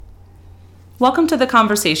Welcome to The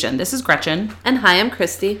Conversation. This is Gretchen. And hi, I'm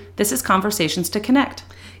Christy. This is Conversations to Connect.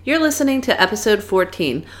 You're listening to episode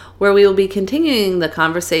 14, where we will be continuing the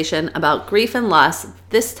conversation about grief and loss,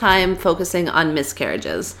 this time focusing on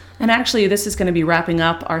miscarriages. And actually, this is going to be wrapping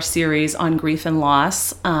up our series on grief and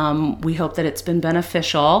loss. We hope that it's been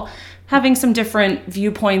beneficial, having some different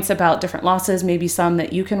viewpoints about different losses, maybe some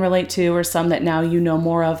that you can relate to or some that now you know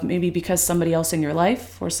more of, maybe because somebody else in your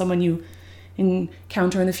life or someone you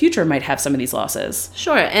encounter in the future might have some of these losses.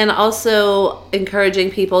 Sure, and also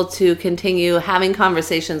encouraging people to continue having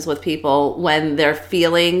conversations with people when they're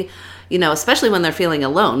feeling, especially when they're feeling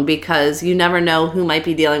alone, because you never know who might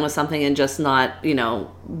be dealing with something and just not,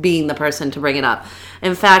 being the person to bring it up.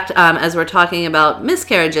 In fact, as we're talking about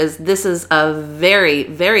miscarriages, this is a very,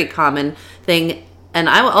 very common thing, and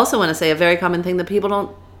I also want to say a very common thing that people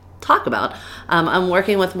don't talk about. I'm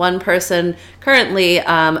working with one person currently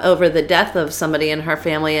over the death of somebody in her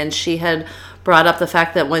family, and she had brought up the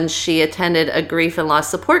fact that when she attended a grief and loss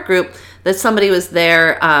support group, that somebody was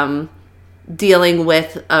there dealing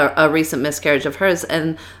with a recent miscarriage of hers,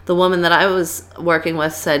 and the woman that I was working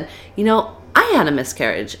with said, I had a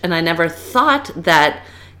miscarriage, and I never thought that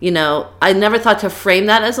I never thought to frame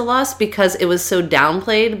that as a loss because it was so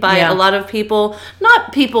downplayed by a lot of people,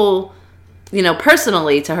 not people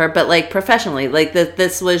personally to her, but like professionally, like that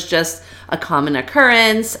this was just a common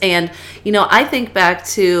occurrence. And, I think back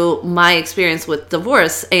to my experience with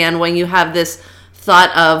divorce, and when you have this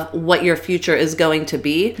thought of what your future is going to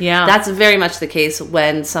be, that's very much the case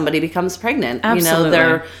when somebody becomes pregnant.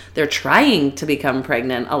 Absolutely. They're trying to become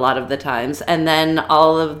pregnant a lot of the times, and then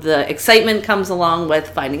all of the excitement comes along with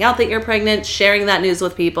finding out that you're pregnant, sharing that news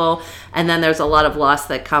with people, and then there's a lot of loss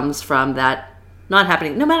that comes from that not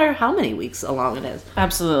happening, no matter how many weeks along it is.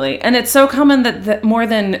 Absolutely. And it's so common that more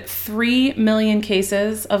than 3 million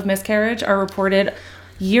cases of miscarriage are reported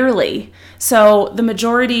yearly. So the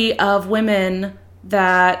majority of women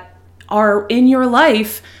that are in your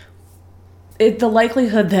life, the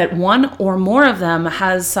likelihood that one or more of them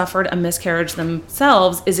has suffered a miscarriage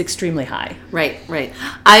themselves is extremely high. Right.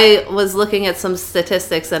 I was looking at some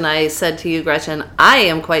statistics, and I said to you, Gretchen, I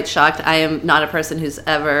am quite shocked. I am not a person who's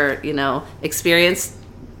ever, experienced,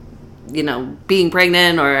 being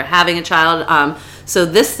pregnant or having a child. So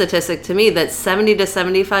this statistic to me, that 70 to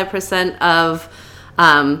 75% of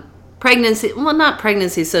pregnancy, well, not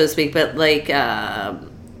pregnancy, so to speak, but like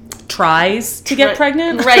tries to get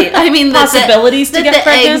pregnant, right? I mean, possibilities to get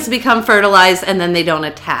pregnant. Eggs become fertilized and then they don't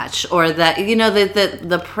attach, or that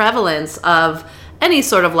the prevalence of any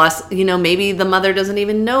sort of loss. Maybe the mother doesn't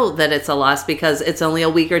even know that it's a loss because it's only a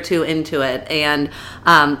week or two into it, and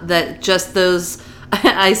that just those.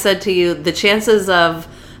 I said to you, the chances of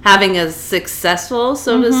having a successful,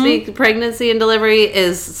 so to speak, pregnancy and delivery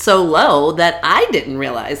is so low that I didn't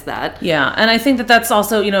realize that. Yeah, and I think that that's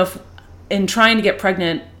also, if in trying to get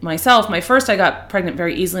pregnant myself, my first I got pregnant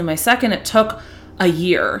very easily. My second, it took a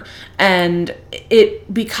year. And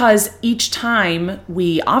because each time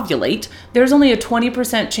we ovulate, there's only a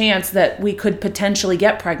 20% chance that we could potentially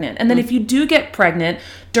get pregnant. And then if you do get pregnant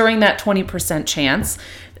during that 20% chance,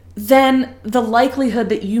 then the likelihood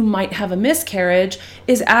that you might have a miscarriage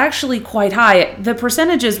is actually quite high. The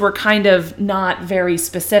percentages were kind of not very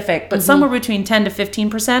specific, but somewhere between 10 to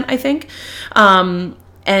 15%, I think.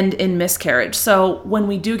 And in miscarriage. So when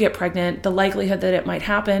we do get pregnant, the likelihood that it might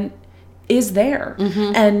happen is there.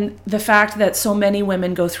 And the fact that so many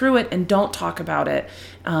women go through it and don't talk about it,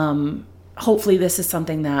 hopefully this is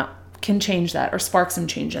something that can change that or spark some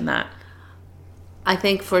change in that. I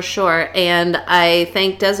think for sure. And I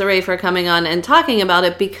thank Desiree for coming on and talking about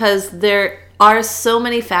it, because there are so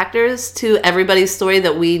many factors to everybody's story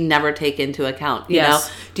that we never take into account. You know,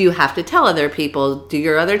 do you have to tell other people? Do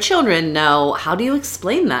your other children know? How do you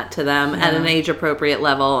explain that to them at an age appropriate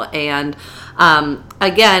level? And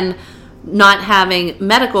again, not having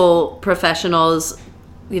medical professionals,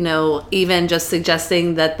 even just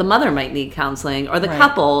suggesting that the mother might need counseling or the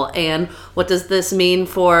couple, and what does this mean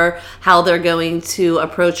for how they're going to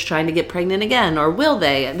approach trying to get pregnant again, or will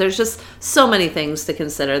they? There's just so many things to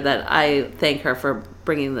consider that I thank her for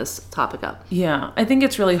bringing this topic up. Yeah, I think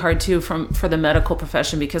it's really hard too for the medical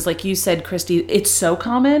profession, because like you said, Christy, it's so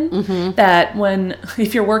common that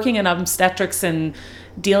if you're working in obstetrics and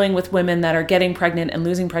dealing with women that are getting pregnant and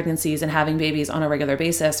losing pregnancies and having babies on a regular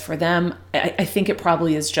basis, for them, I think it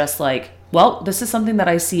probably is just like well, this is something that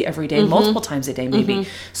I see every day, multiple times a day, maybe.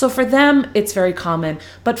 So for them, it's very common,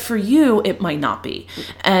 but for you, it might not be.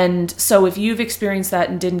 And so if you've experienced that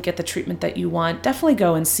and didn't get the treatment that you want, definitely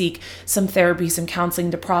go and seek some therapy, some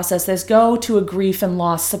counseling to process this. Go to a grief and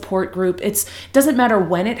loss support group. It doesn't matter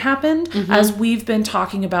when it happened, as we've been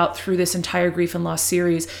talking about through this entire grief and loss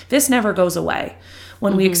series, this never goes away.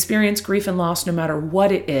 When we experience grief and loss, no matter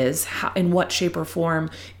what it is, in what shape or form,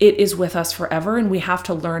 it is with us forever, and we have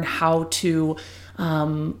to learn how to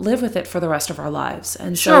live with it for the rest of our lives.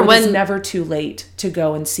 And so it's never too late to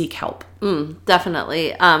go and seek help.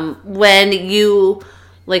 Definitely. When you,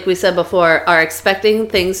 like we said before, are expecting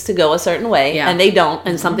things to go a certain way, and they don't,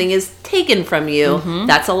 and something is taken from you,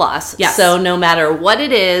 that's a loss. Yes. So no matter what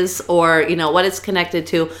it is or, what it's connected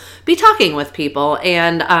to, be talking with people.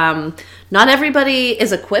 And not everybody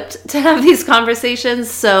is equipped to have these conversations,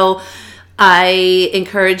 so I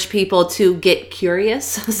encourage people to get curious,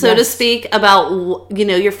 so to speak, about,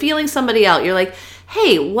 you're feeling somebody out. You're like,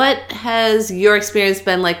 hey, what has your experience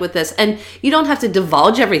been like with this? And you don't have to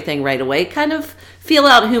divulge everything right away. Kind of feel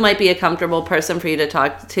out who might be a comfortable person for you to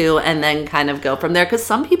talk to, and then kind of go from there, because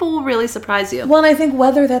some people will really surprise you. Well, and I think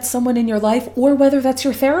whether that's someone in your life or whether that's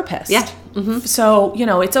your therapist. Yeah. So,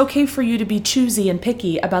 it's okay for you to be choosy and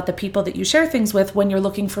picky about the people that you share things with when you're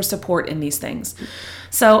looking for support in these things.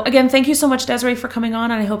 So, again, thank you so much, Desiree, for coming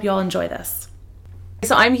on, and I hope you all enjoy this.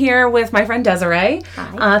 So I'm here with my friend Desiree.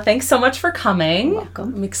 Hi. Thanks so much for coming.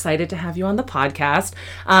 Welcome. I'm excited to have you on the podcast.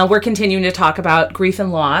 We're continuing to talk about grief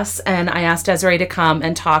and loss, and I asked Desiree to come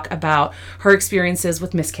and talk about her experiences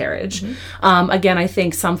with miscarriage. Again, I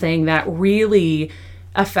think something that really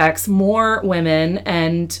affects more women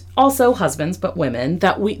and also husbands, but women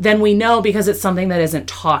than we know, because it's something that isn't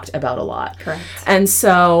talked about a lot. Correct. And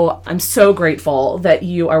so I'm so grateful that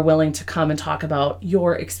you are willing to come and talk about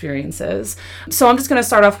your experiences. So I'm just going to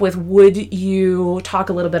start off with, would you talk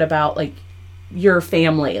a little bit about like your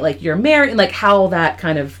family, like your marriage, like how that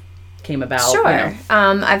kind of came about? Sure.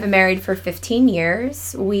 I've been married for 15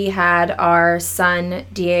 years. We had our son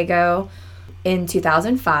Diego in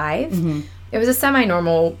 2005. It was a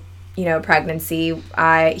semi-normal, pregnancy.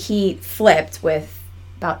 He flipped with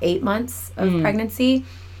about 8 months of pregnancy,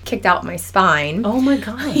 kicked out my spine. Oh my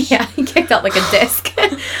gosh. Yeah, he kicked out like a disc.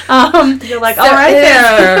 You're like, all right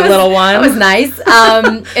there, little one. That was nice.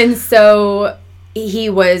 And so he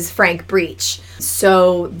was frank breech.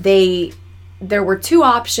 So there were two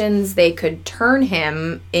options. They could turn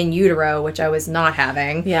him in utero, which I was not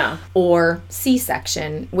having. Yeah. Or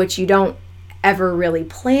C-section, which you don't ever really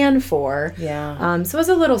plan for. Yeah. So I was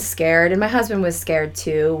a little scared, and my husband was scared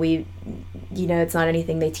too. It's not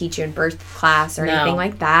anything they teach you in birth class or anything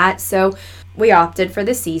like that. So we opted for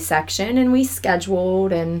the C-section, and we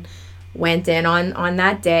scheduled and went in on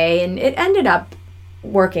that day, and it ended up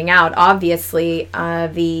working out. Obviously,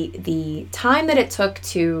 the time that it took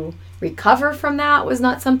to recover from that was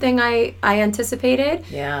not something I anticipated.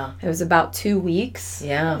 Yeah. It was about 2 weeks.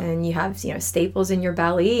 Yeah. And you have, staples in your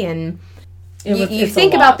belly, and you it's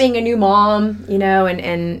think about being a new mom,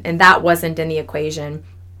 and that wasn't in the equation.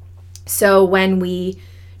 So when we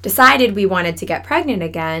decided we wanted to get pregnant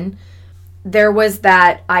again, there was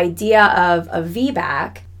that idea of a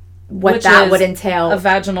VBAC, what that would entail. A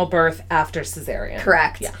vaginal birth after cesarean.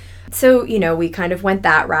 Correct. Yeah. So, we kind of went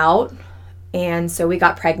that route, and so we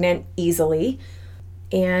got pregnant easily,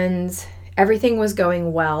 and everything was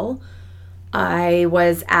going well. I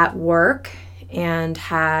was at work and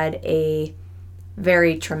had a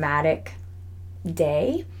very traumatic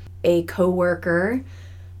day. A coworker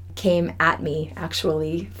came at me,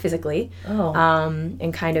 actually, physically. Oh.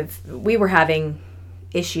 And kind of, we were having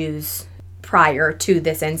issues prior to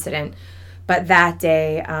this incident, but that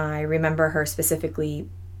day, I remember her specifically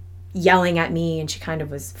yelling at me, and she kind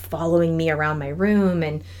of was following me around my room,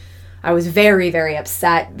 and I was very, very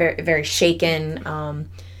upset, very, very shaken. And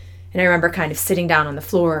I remember kind of sitting down on the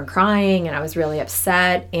floor and crying, and I was really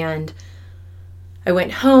upset. And I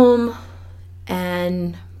went home,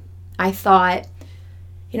 and I thought,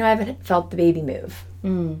 I haven't felt the baby move.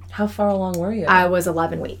 How far along were you? I was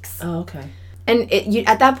 11 weeks. Oh, okay. And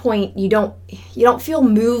at that point, you don't feel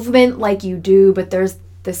movement like you do, but there's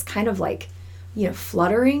this kind of like,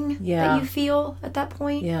 fluttering that you feel at that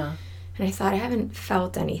point. Yeah. And I thought, I haven't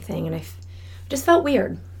felt anything, and I just felt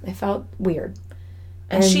weird. I felt weird.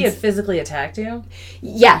 And she had physically attacked you?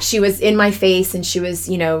 Yeah, she was in my face, and she was,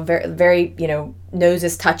 very, very,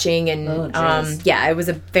 noses touching, and it was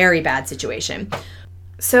a very bad situation.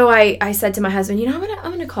 So I said to my husband, I'm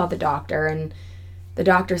gonna call the doctor, and the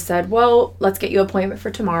doctor said, well, let's get you an appointment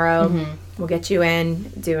for tomorrow. We'll get you in,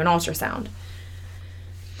 do an ultrasound.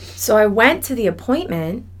 So I went to the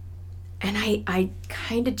appointment, And I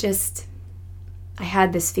kind of just, I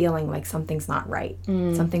had this feeling like something's not right.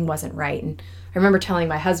 Something wasn't right. And I remember telling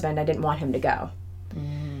my husband I didn't want him to go.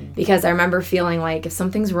 Because I remember feeling like if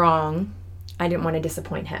something's wrong, I didn't want to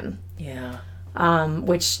disappoint him. Yeah.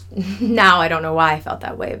 Which now I don't know why I felt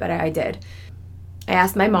that way, but I did. I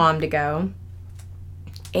asked my mom to go,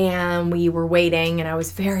 and we were waiting, and I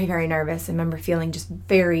was very, very nervous. I remember feeling just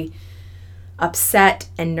very upset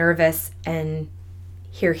and nervous, and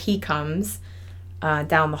here he comes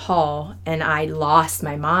down the hall, and I lost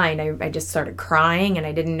my mind. I just started crying, and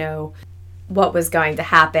I didn't know what was going to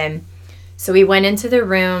happen. So we went into the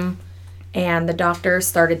room, and the doctor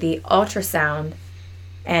started the ultrasound,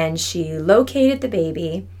 and she located the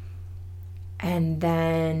baby, and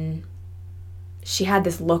then she had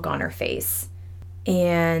this look on her face.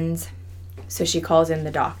 And so she calls in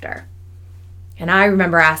the doctor. And I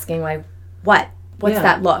remember asking, like, what's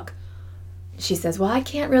that look? She says, well, I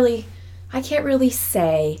can't really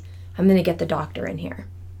say. I'm going to get the doctor in here.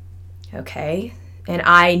 Okay. And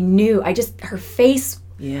I knew, her face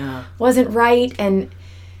wasn't right. And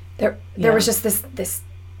there was just this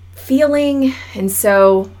feeling. And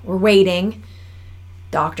so we're waiting.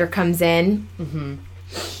 Doctor comes in.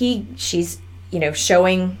 She's,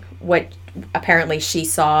 showing what apparently she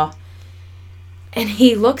saw. And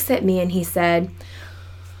he looks at me and he said,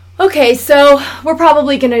 okay, so we're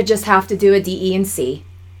probably going to just have to do a DE and C.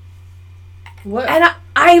 What? And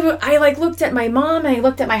I like looked at my mom and I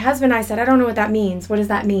looked at my husband and I said, I don't know what that means. What does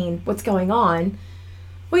that mean? What's going on?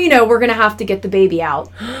 Well, we're going to have to get the baby out.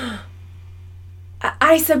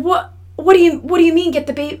 I said, what do you mean get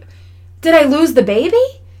the baby? Did I lose the baby?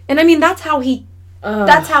 And I mean, that's how he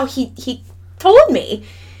told me.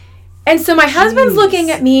 And so my husband's looking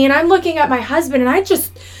at me and I'm looking at my husband and I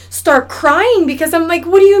just start crying because I'm like,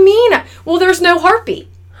 what do you mean? Well, there's no heartbeat.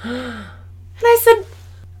 And I said,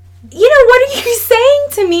 what are you saying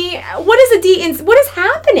to me? What is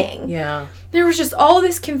happening? Yeah. There was just all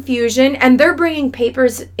this confusion, and they're bringing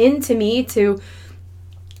papers into me to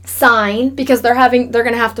sign because they're going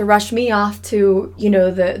to have to rush me off to,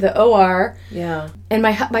 the OR. Yeah. And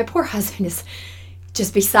my poor husband is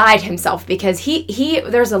just beside himself because he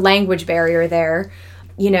there's a language barrier there.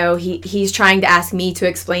 He's trying to ask me to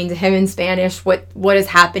explain to him in Spanish what is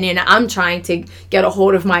happening. I'm trying to get a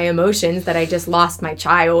hold of my emotions that I just lost my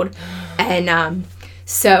child. And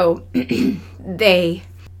so they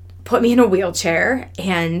put me in a wheelchair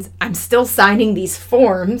and I'm still signing these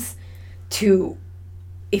forms to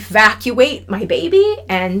evacuate my baby.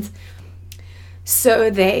 And so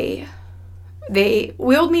they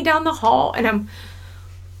wheeled me down the hall and I'm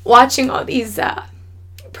watching all these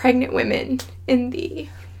pregnant women in the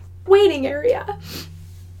waiting area,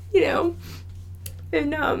 and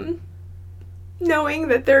knowing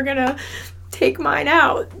that they're gonna take mine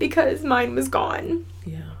out because mine was gone.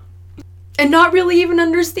 Yeah. And not really even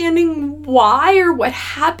understanding why or what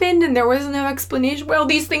happened, and there was no explanation. Well,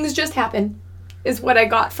 these things just happen, is what I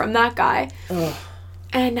got from that guy. Ugh.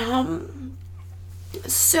 And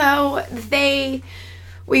so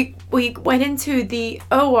we went into the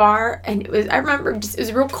OR, and I remember it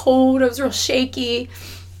was real cold. It was real shaky,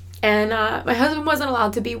 and my husband wasn't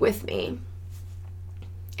allowed to be with me.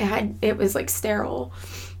 It was like sterile,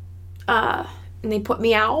 and they put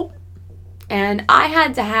me out, and I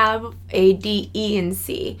had to have a D, E, and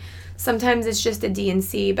C. Sometimes it's just a D and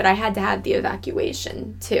C, but I had to have the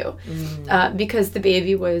evacuation too, because the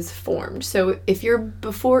baby was formed. So if you're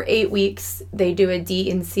before 8 weeks, they do a D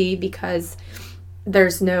and C because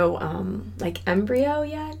there's no embryo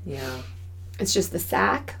yet. Yeah. It's just the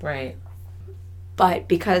sac. Right. But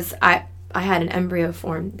because I had an embryo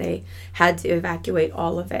formed, they had to evacuate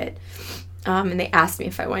all of it. And they asked me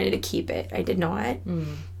if I wanted to keep it. I did not.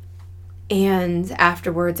 And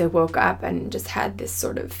afterwards I woke up and just had this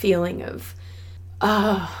sort of feeling of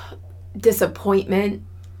disappointment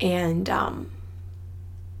and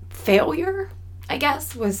failure, I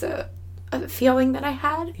guess, was a feeling that I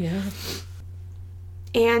had. Yeah.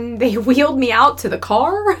 And they wheeled me out to the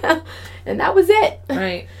car, and that was it.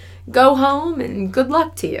 Right. Go home, and good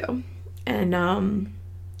luck to you. And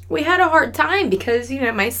we had a hard time because,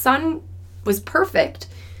 my son was perfect.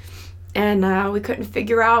 And we couldn't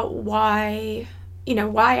figure out why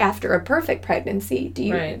after a perfect pregnancy do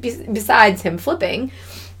you, right. Besides him flipping,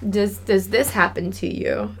 does this happen to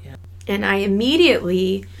you? Yeah. And I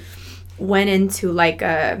immediately went into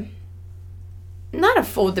not a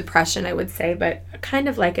full depression, I would say, but kind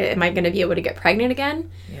of am I going to be able to get pregnant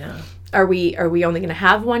again? Yeah. Are we only going to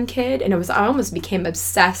have one kid? And I almost became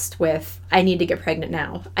obsessed with, I need to get pregnant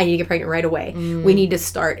now. I need to get pregnant right away. We need to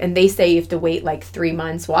start. And they say you have to wait 3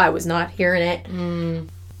 months. Well, I was not hearing it.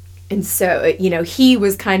 And so, you know, he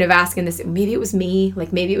was kind of asking this, maybe it was me,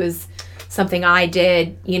 like maybe it was something I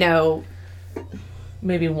did, you know.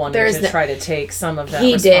 Maybe wanted to try to take some of that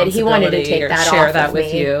he responsibility. Did. He wanted to take that share off that of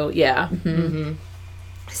with me. you. Yeah. Mm-hmm. Mm-hmm.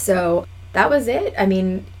 So that was it. I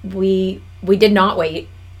mean, we did not wait.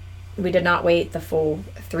 We did not wait the full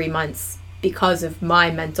 3 months because of my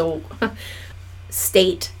mental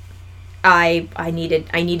state. I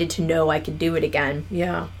needed to know I could do it again.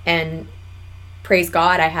 Yeah. And praise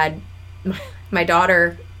God, I had my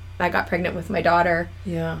daughter. I got pregnant with my daughter.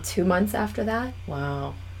 Yeah. 2 months after that.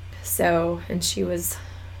 Wow. So, and she was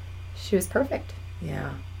perfect.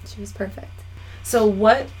 Yeah. She was perfect. So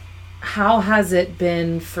how has it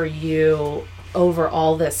been for you over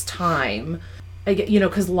all this time? You know,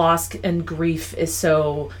 because loss and grief is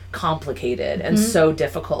so complicated and so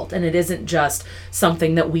difficult, and it isn't just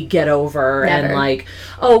something that we get over. Never. And like,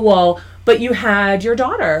 oh, well, but you had your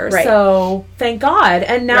daughter, right. So thank God,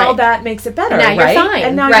 and now right. That makes it better, and now right? You're fine.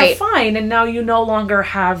 And now right. you're fine, and now you no longer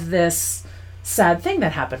have this sad thing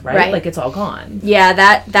that happened, right? Like it's all gone. Yeah,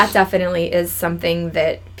 that definitely is something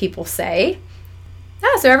that people say.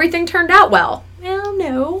 Oh, so everything turned out well. Well,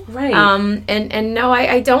 no. Right. And no,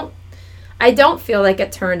 I don't feel like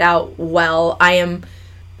it turned out well. I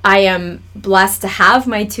am blessed to have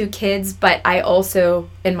my 2 kids, but I also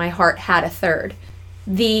in my heart had a third.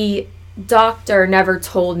 The doctor never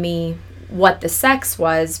told me what the sex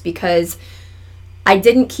was because I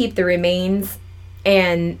didn't keep the remains,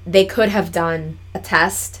 and they could have done a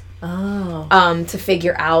test. Oh. To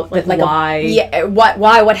figure out like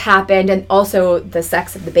why? What happened, and also the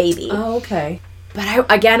sex of the baby. Oh, okay. But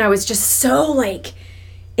I was just so like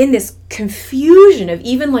in this confusion of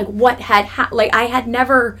even like what had like I had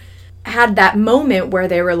never had that moment where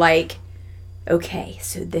they were like, okay,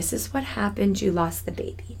 so this is what happened. You lost the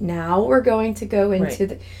baby. Now we're going to go into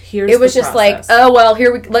the. Here's it was the just process. like, oh well,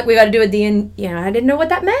 here we got to do a DNA. You know, I didn't know what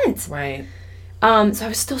that meant. Right. So I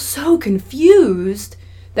was still so confused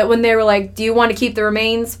that when they were like, do you want to keep the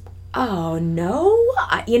remains? Oh no,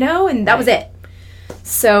 you know, and that was it.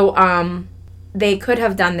 So they could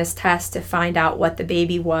have done this test to find out what the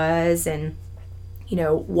baby was and, you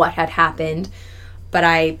know, what had happened, but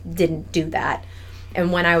I didn't do that.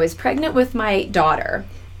 And when I was pregnant with my daughter,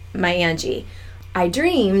 my Angie, I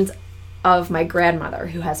dreamed of my grandmother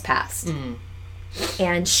who has passed. Mm.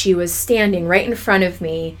 And she was standing right in front of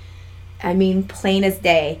me, I mean, plain as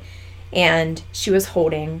day, and she was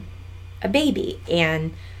holding a baby.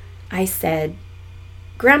 And I said,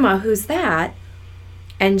 Grandma, who's that?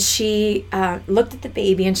 And she looked at the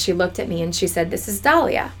baby, and she looked at me, and she said, this is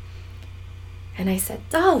Dahlia. And I said,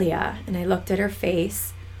 Dahlia. And I looked at her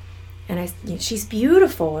face, and she's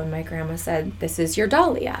beautiful. And my grandma said, this is your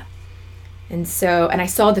Dahlia. And so, and I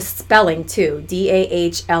saw the spelling too,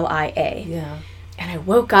 Dahlia. Yeah. And I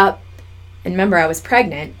woke up, and remember, I was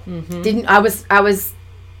pregnant. Mm-hmm. I was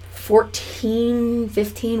 14,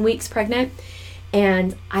 15 weeks pregnant.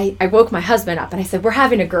 And I woke my husband up, and I said, we're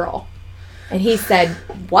having a girl. And he said,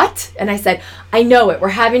 what? And I said, I know it. We're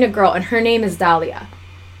having a girl, and her name is Dahlia.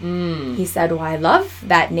 Mm. He said, well, I love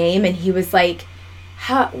that name. And he was like,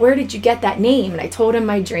 where did you get that name? And I told him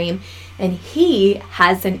my dream. And he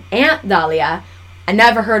has an Aunt Dahlia. I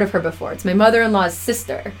never heard of her before. It's my mother-in-law's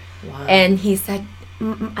sister. Wow. And he said,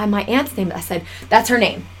 my aunt's name. I said, that's her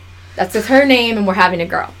name. That's her name, and we're having a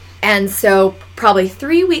girl. And so probably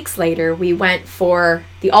 3 weeks later, we went for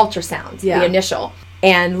the ultrasound, the initial.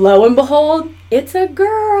 And lo and behold, it's a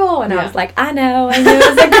girl. And I was like, I knew it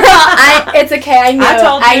was a girl. It's okay, I knew.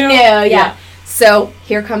 I knew, yeah. So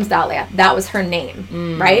here comes Dahlia. That was her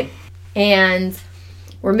name, right? And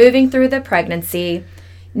we're moving through the pregnancy.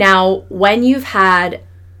 Now, when you've had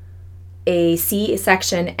a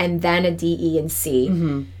C-section and then a D, E, and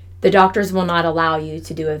C, the doctors will not allow you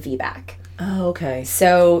to do a VBAC. Oh, okay.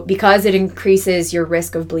 So because it increases your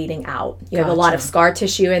risk of bleeding out. You have a lot of scar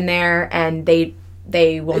tissue in there, and they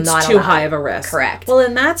will not allow. It's too high of a risk. Correct. Well,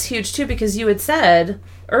 and that's huge too, because you had said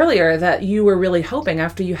earlier that you were really hoping,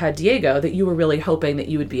 after you had Diego, that you were really hoping that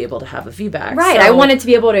you would be able to have a VBAC. Right. So, I wanted to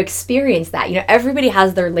be able to experience that. You know, everybody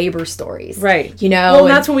has their labor stories. Right. You know. Well,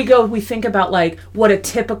 and that's when we think about like what a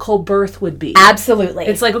typical birth would be. Absolutely.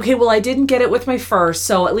 It's like, okay, well, I didn't get it with my first,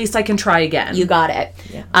 so at least I can try again. You got it.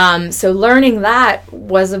 Yeah. So learning that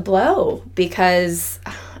was a blow, because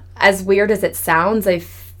as weird as it sounds, I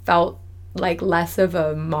felt like less of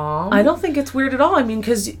a mom. I don't think it's weird at all. I mean,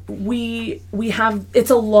 because we have, it's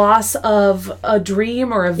a loss of a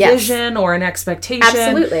dream or a vision or an expectation.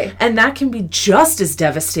 Absolutely. And that can be just as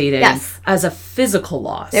devastating as a physical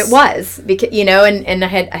loss. It was, because, you know, and I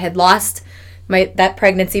had lost that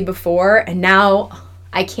pregnancy before, and now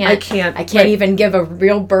I can't even give a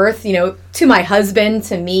real birth, to my husband,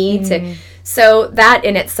 to me, so that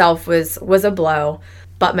in itself was a blow.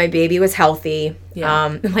 But my baby was healthy.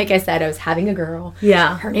 Yeah. Like I said, I was having a girl.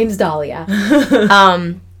 Yeah. Her name's Dahlia.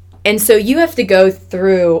 And so you have to go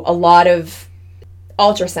through a lot of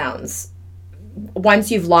ultrasounds.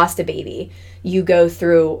 Once you've lost a baby, you go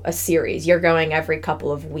through a series. You're going every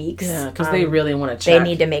couple of weeks. Yeah, because they really want to check. They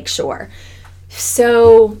need to make sure.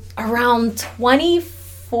 So around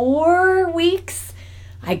 24 weeks,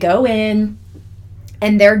 I go in,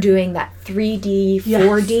 and they're doing that 3D,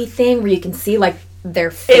 4D thing where you can see, like,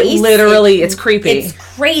 their face. It's creepy. It's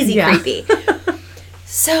crazy creepy.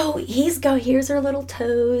 So here's her little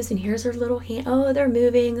toes, and here's her little hand. Oh, they're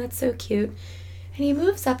moving. That's so cute. And he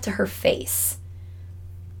moves up to her face.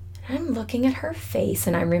 And I'm looking at her face,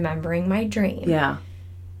 and I'm remembering my dream. Yeah.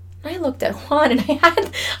 And I looked at Juan, and I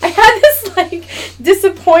had this, like,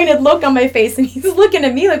 disappointed look on my face, and he's looking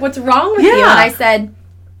at me like, what's wrong with you? And I said,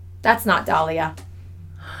 that's not Dahlia.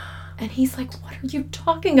 And he's like, what are you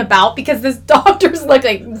talking about? Because this doctor's like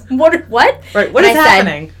what? Right, what is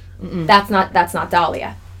happening? That's not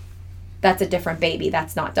Dahlia. That's a different baby.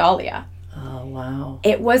 That's not Dahlia. Oh, wow.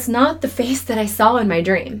 It was not the face that I saw in my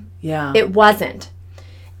dream. Yeah. It wasn't.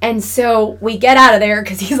 And so we get out of there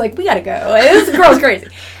because he's like, we got to go. This girl's crazy.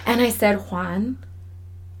 And I said, Juan,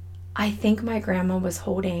 I think my grandma was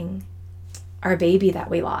holding our baby that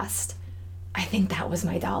we lost. I think that was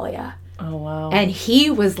my Dahlia. Oh, wow. And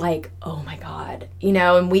he was like, oh, my God.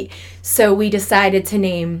 And we decided to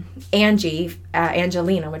name Angie,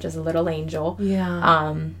 Angelina, which is a little angel.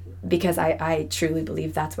 Yeah. Because I truly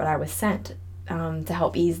believe that's what I was sent to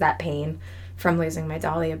help ease that pain from losing my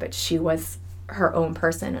Dahlia. But she was her own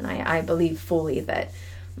person. And I believe fully that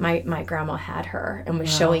my grandma had her and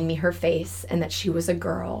was showing me her face and that she was a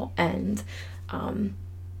girl. And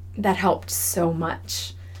that helped so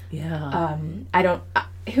much. Yeah.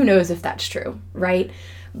 Who knows if that's true, right?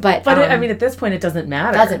 But at this point, it doesn't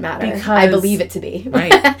matter. Doesn't matter. Because I believe it to be.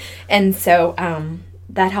 Right. And so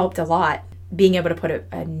that helped a lot, being able to put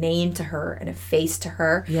a name to her and a face to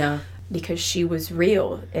her. Yeah. Because she was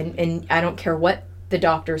real. And I don't care what the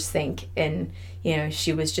doctors think. And,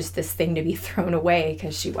 she was just this thing to be thrown away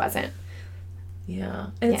because she wasn't.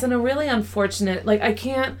 Yeah. And it's in a really unfortunate, I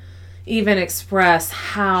can't even express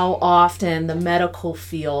how often the medical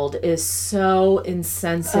field is so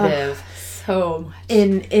insensitive. So much.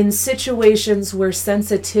 In situations where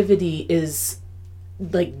sensitivity is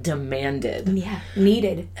demanded. Yeah,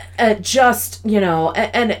 needed. And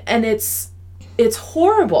it's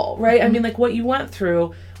horrible, right? Mm-hmm. I mean, what you went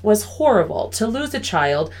through was horrible. To lose a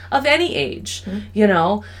child of any age,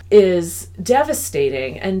 is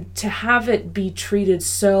devastating, and to have it be treated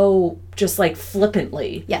so just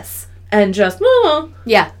flippantly. Yes. And just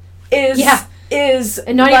is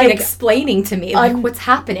and not even explaining to me what's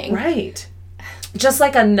happening. Right. Just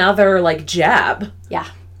another jab. Yeah.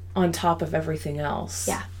 On top of everything else.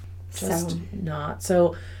 Yeah. Not.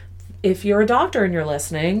 So if you're a doctor and you're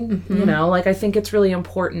listening, I think it's really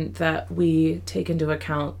important that we take into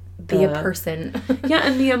account be a person.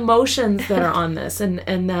 And the emotions that are on this,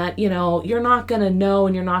 and that, you're not going to know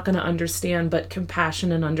and you're not going to understand, but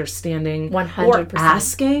compassion and understanding 100% or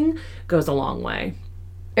asking goes a long way.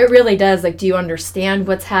 It really does. Do you understand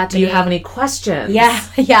what's happening? Do you have any questions? Yeah,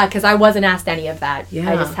 because I wasn't asked any of that.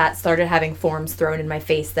 Yeah. I just started having forms thrown in my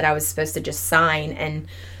face that I was supposed to just sign, and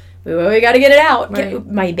we got to get it out. Right. Get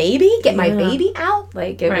my baby out.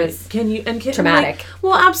 It was traumatic.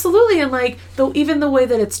 Well, absolutely. And even the way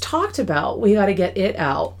that it's talked about, we got to get it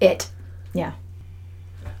out. Yeah.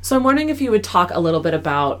 So I'm wondering if you would talk a little bit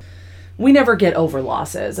about, we never get over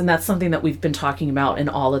losses. And that's something that we've been talking about in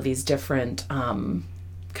all of these different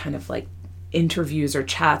interviews or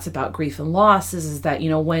chats about grief and loss, is that,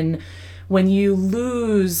 when you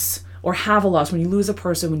lose or have a loss, when you lose a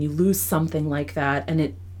person, when you lose something like that, and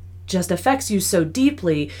it just affects you so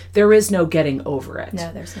deeply, there is no getting over it.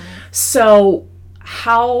 No, there's not. So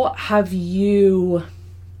how have you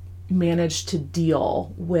managed to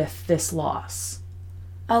deal with this loss?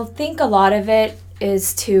 I think a lot of it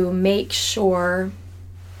is to make sure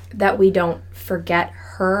that we don't forget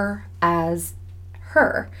her as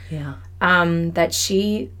her. Yeah. That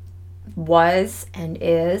she was and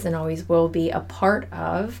is and always will be a part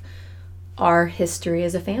of our history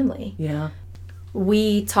as a family. Yeah.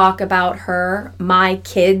 We talk about her. My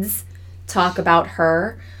kids talk about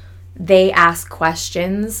her. They ask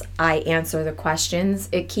questions. I answer the questions.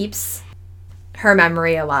 It keeps her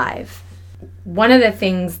memory alive. One of the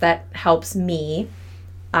things that helps me,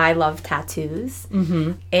 I love tattoos.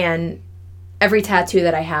 Mm-hmm. And every tattoo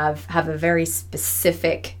that I have a very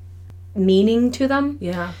specific meaning to them.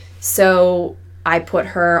 Yeah. So I put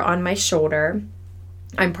her on my shoulder.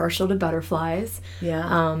 I'm partial to butterflies.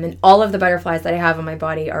 Yeah. And all of the butterflies that I have on my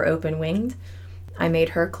body are open-winged. I made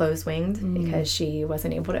her closed-winged because she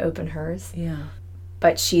wasn't able to open hers. Yeah.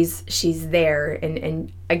 But she's there,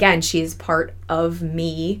 and again, she's part of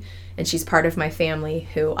me, and she's part of my family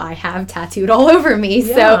who I have tattooed all over me.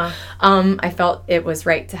 Yeah. So I felt it was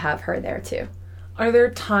right to have her there too. Are there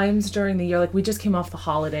times during the year, like we just came off the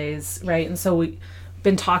holidays, right? And so we've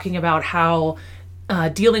been talking about how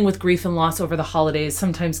dealing with grief and loss over the holidays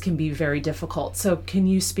sometimes can be very difficult. So can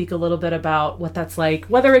you speak a little bit about what that's like,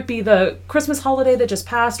 whether it be the Christmas holiday that just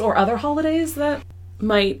passed or other holidays that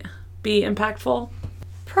might be impactful?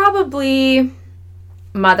 Probably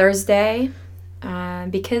Mother's Day,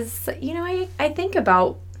 because, you know, I think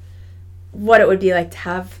about what it would be like to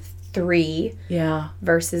have 3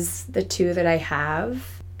 versus the 2 that I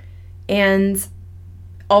have. And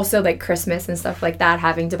also like Christmas and stuff like that,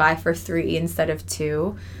 having to buy for 3 instead of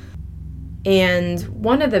 2. And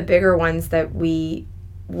one of the bigger ones that we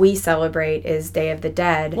celebrate is Day of the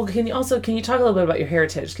Dead. Well, can you talk a little bit about your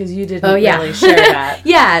heritage? Because you didn't really share that.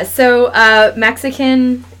 Yeah, so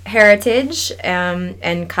Mexican heritage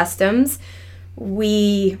and customs,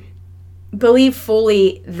 we believe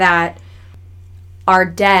fully that our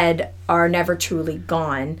dead are never truly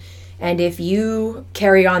gone. And if you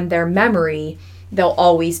carry on their memory, they'll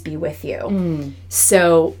always be with you.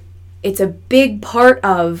 So it's a big part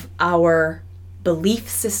of our belief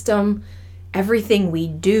system. Everything we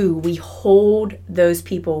do, we hold those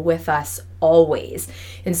people with us always.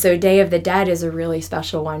 And so Day of the Dead is a really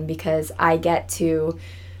special one because I get to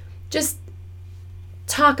just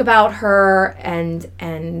talk about her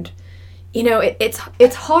and you know,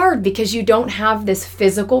 it's hard because you don't have this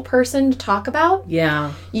physical person to talk about.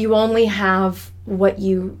 Yeah. You only have what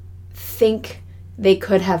you think they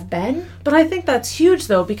could have been. But I think that's huge,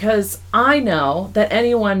 though, because I know that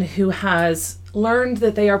anyone who has learned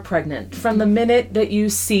that they are pregnant, from the minute that you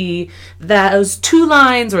see those 2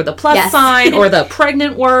 lines or the plus sign or the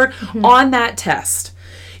pregnant word on that test,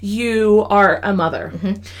 you are a mother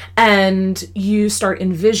and you start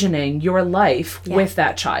envisioning your life with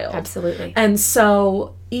that child. Absolutely. And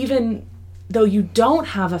so even though you don't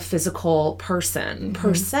have a physical person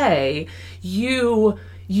per se, you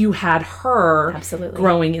had her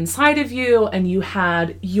growing inside of you, and you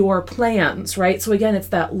had your plans, right? So again, it's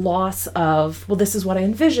that loss of, well, this is what I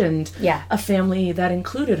envisioned. Yeah. A family that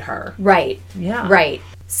included her. Right. Yeah. Right.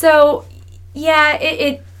 So, yeah,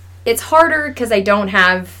 it's harder because I don't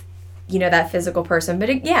have, you know, that physical person. But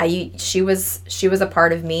she was a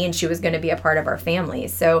part of me, and she was going to be a part of our family.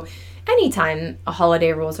 So anytime a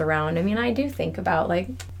holiday rolls around, I mean, I do think about, like,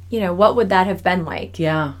 you know, what would that have been like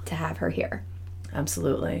to have her here?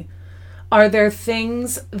 Absolutely. Are there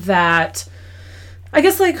things that, I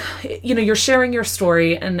guess, like, you know, you're sharing your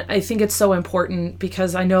story, and I think it's so important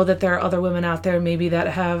because I know that there are other women out there maybe that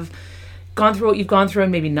have gone through what you've gone through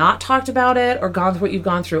and maybe not talked about it, or gone through what you've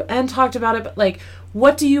gone through and talked about it. But, like,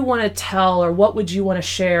 what do you want to tell, or what would you want to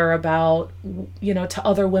share about, you know, to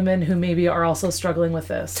other women who maybe are also struggling with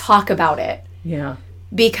this? Talk about it. Yeah.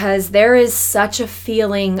 Because there is such a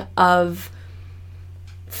feeling of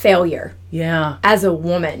failure as a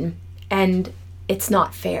woman, and it's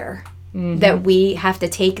not fair that we have to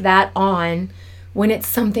take that on when it's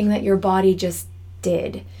something that your body just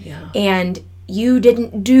did. And you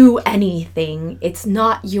didn't do anything. It's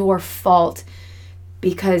not your fault,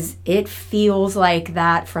 because it feels like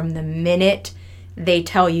that from the minute they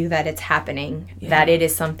tell you that it's happening, that it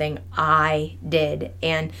is something I did.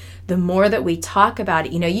 And the more that we talk about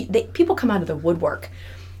it, you know, people come out of the woodwork.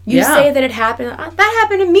 You say that it happened, that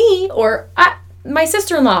happened to me, or my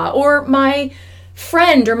sister-in-law, or my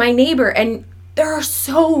friend, or my neighbor. And there are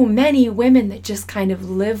so many women that just kind of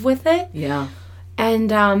live with it. Yeah.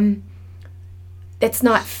 And it's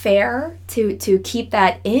not fair to keep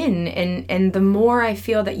that in. And the more I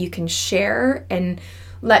feel that you can share and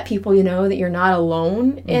let people, you know, that you're not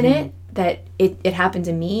alone in it, that it happened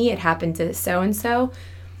to me, it happened to so-and-so.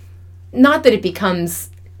 Not that it becomes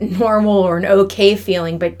normal or an okay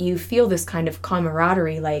feeling, but you feel this kind of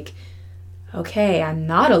camaraderie, like, okay, I'm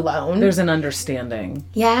not alone. There's an understanding.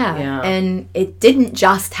 Yeah. And it didn't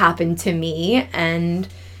just happen to me, and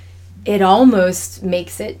it almost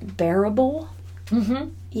makes it bearable,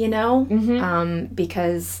 you know,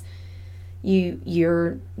 because you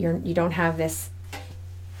don't have this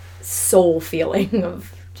soul feeling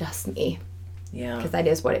of just me. Yeah. Because that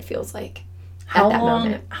is what it feels like. How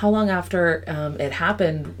long after it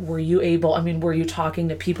happened were you able, I mean, were you talking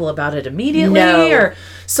to people about it immediately? No. Or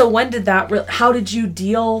so when did that how did you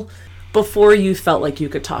deal before you felt like you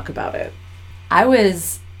could talk about it? I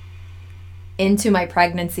was into my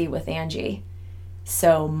pregnancy with Angie.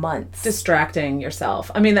 So months. Distracting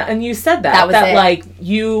yourself. I mean, and you said that. That was it. Like,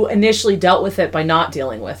 you initially dealt with it by not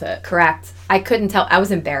dealing with it. Correct. I couldn't tell. I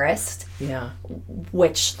was embarrassed. Yeah.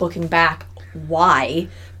 Which, looking back, why?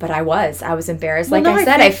 But I was embarrassed. Well, like I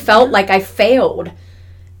said, I felt like I failed.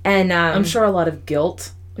 And I'm sure a lot of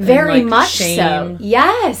guilt. Very and, like, much shame. so.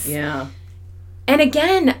 Yes. Yeah. And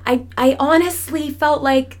again, I honestly felt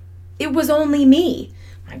like it was only me.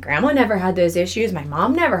 My grandma never had those issues. My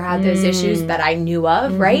mom never had those issues that I knew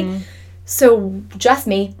of, right? So just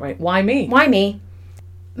me. Right. Why me? Why me?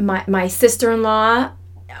 My sister-in-law,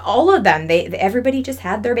 all of them, everybody just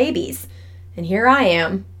had their babies. And here I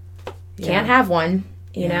am. Can't have one,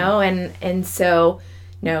 you know? And so,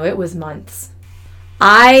 no, it was months.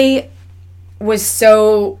 I was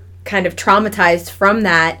so kind of traumatized from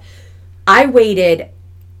that. I waited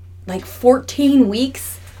like 14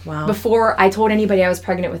 weeks before I told anybody I was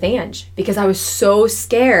pregnant with Ange, because I was so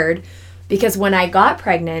scared. Because when I got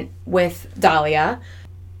pregnant with Dahlia,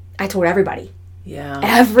 I told everybody. Yeah.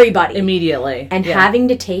 Everybody. Immediately. And having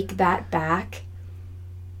to take that back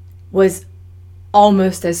was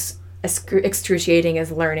almost as excruciating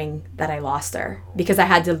as learning that I lost her, because I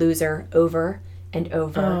had to lose her over and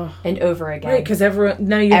over and over again. Right, because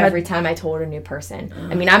every time I told a new person.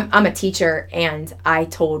 I mean, I'm a teacher, and I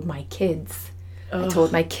told my kids. I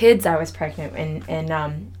told my kids I was pregnant,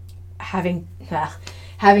 and having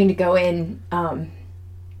to go in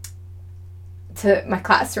to my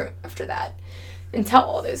classroom after that and tell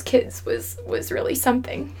all those kids was really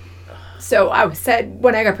something. So I said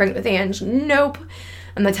when I got pregnant with Ange, nope,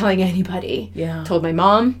 I'm not telling anybody. Yeah. Told my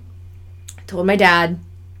mom, told my dad,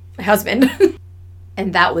 my husband,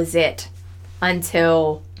 and that was it.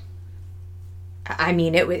 Until, I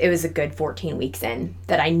mean, it was a good 14 weeks in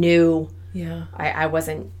that I knew I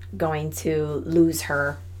wasn't going to lose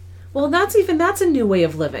her. Well, that's a new way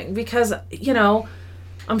of living, because, you know,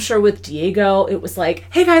 I'm sure with Diego, it was like,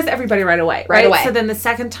 hey guys, everybody right away. Right away. So then the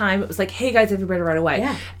second time it was like, hey guys, everybody right away.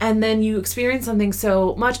 Yeah. And then you experience something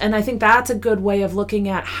so much. And I think that's a good way of looking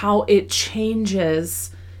at how it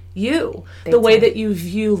changes you. Big the way time. that you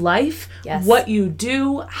view life, what you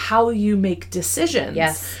do, how you make decisions.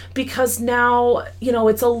 Yes. Because now, you know,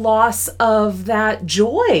 it's a loss of that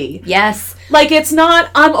joy. Yes. Like, it's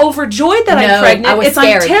not, I'm overjoyed that I'm pregnant. I was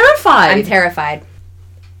scared. I'm terrified. I'm terrified.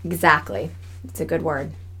 Exactly. It's a good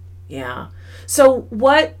word. Yeah. So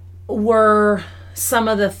what were some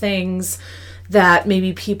of the things that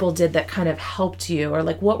maybe people did that kind of helped you, or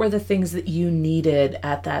like what were the things that you needed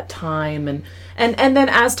at that time, and then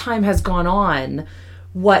as time has gone on,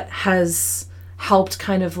 what has helped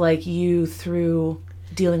kind of like you through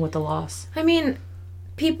dealing with the loss? I mean,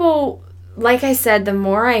 people, like I said, the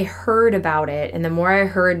more I heard about it and the more I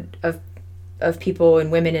heard of people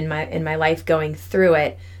and women in my life going through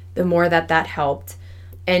it, the more that helped.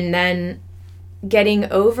 And then getting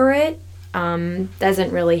over it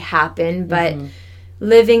doesn't really happen, but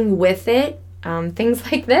living with it,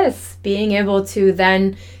 things like this, being able to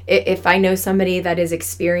then, if I know somebody that is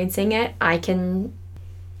experiencing it, I can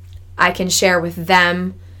share with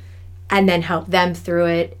them and then help them through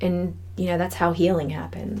it. And, you know, that's how healing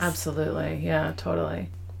happens. Absolutely. Yeah, totally.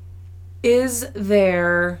 Is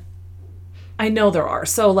there, I know there are.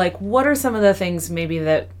 So like, what are some of the things maybe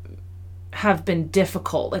that have been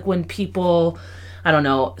difficult? Like when people, I don't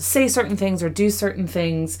know, say certain things or do certain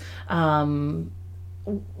things,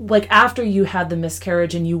 like after you had the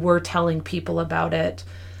miscarriage and you were telling people about it,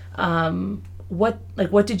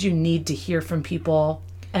 what did you need to hear from people,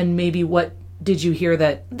 and maybe what did you hear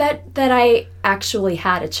that I actually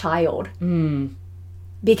had a child?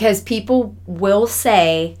 Because people will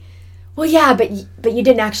say, well, yeah, but you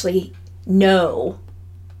didn't actually know.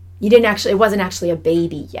 It wasn't actually a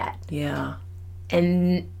baby yet. Yeah.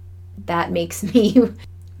 And that makes me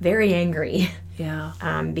very angry. Yeah.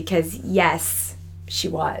 Because yes, she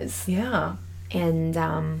was. Yeah.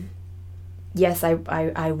 And yes,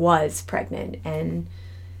 I was pregnant. And,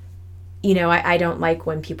 you know, I don't like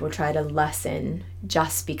when people try to lessen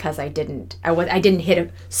just because I didn't hit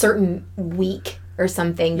a certain week or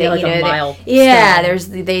something. Yeah, that, like you know, a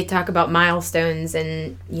milestone. they talk about milestones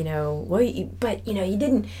and, you know, but, you know, you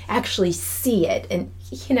didn't actually see it. And,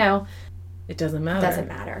 you know, it doesn't matter. Doesn't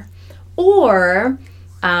matter. Or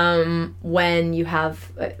when you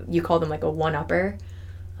have, you call them like a one-upper,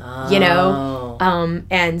 you know?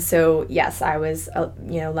 And so, yes, I was,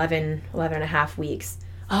 11 and a half weeks.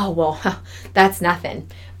 Oh, well, that's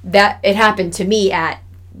nothing. That it happened to me at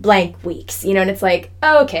blank weeks, and it's like,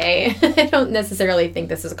 okay, I don't necessarily think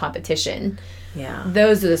this is a competition. Yeah.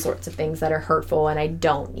 Those are the sorts of things that are hurtful and I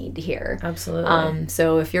don't need to hear. Absolutely.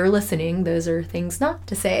 So if you're listening, those are things not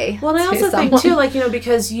to say. Well, and I also think too, like,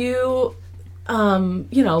 because you,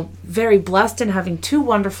 very blessed in having 2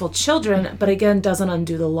 wonderful children, but again, doesn't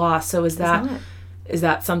undo the loss. So is that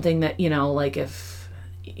something that, like if,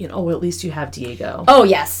 well, at least you have Diego. Oh,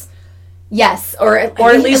 yes. Yes. Or at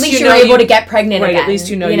least you you're know able to get pregnant right, again. At least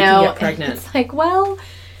you can get pregnant. It's like, well,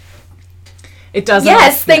 it doesn't.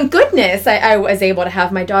 Yes, thank goodness I was able to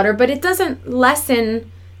have my daughter, but it doesn't lessen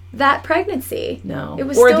that pregnancy. No. It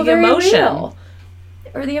was or still the very emotion. real.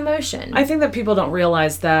 Or the emotion. I think that people don't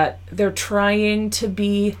realize that they're trying to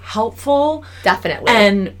be helpful. Definitely.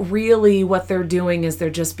 And really what they're doing is they're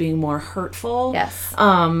just being more hurtful. Yes.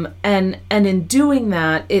 And in doing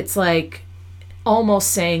that, it's like almost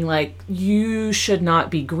saying like, you should not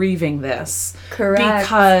be grieving this. Correct.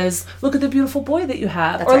 Because look at the beautiful boy that you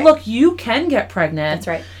have. That's or right. Look, you can get pregnant. That's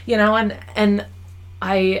right. And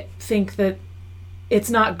I think that it's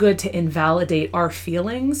not good to invalidate our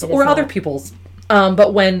feelings or other people's.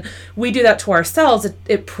 But when we do that to ourselves,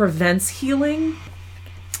 it prevents healing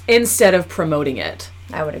instead of promoting it.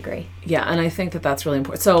 I would agree. Yeah, and I think that that's really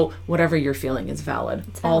important. So whatever you're feeling is valid.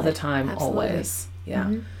 All the time, Absolutely. Always.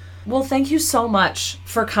 Yeah. Well, thank you so much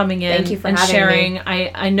for coming in Thank you for and having sharing.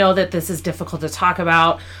 me. I know that this is difficult to talk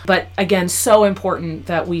about, but again, so important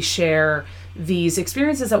that we share these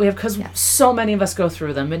experiences that we have because so many of us go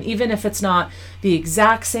through them. And even if it's not the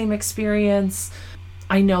exact same experience,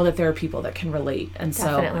 I know that there are people that can relate. And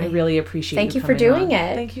Definitely. so I really appreciate Thank you for coming doing on.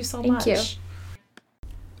 it. Thank you so Thank much. you.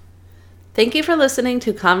 Thank you for listening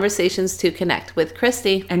to Conversations to Connect with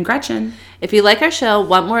Christy and Gretchen. If you like our show,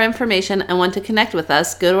 want more information, and want to connect with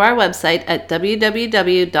us, go to our website at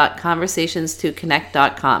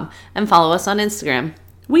www.conversationstoconnect.com and follow us on Instagram.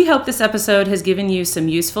 We hope this episode has given you some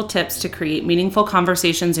useful tips to create meaningful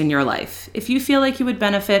conversations in your life. If you feel like you would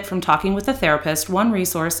benefit from talking with a therapist, one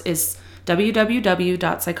resource is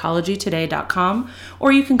www.psychologytoday.com,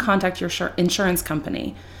 or you can contact your insurance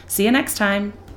company. See you next time.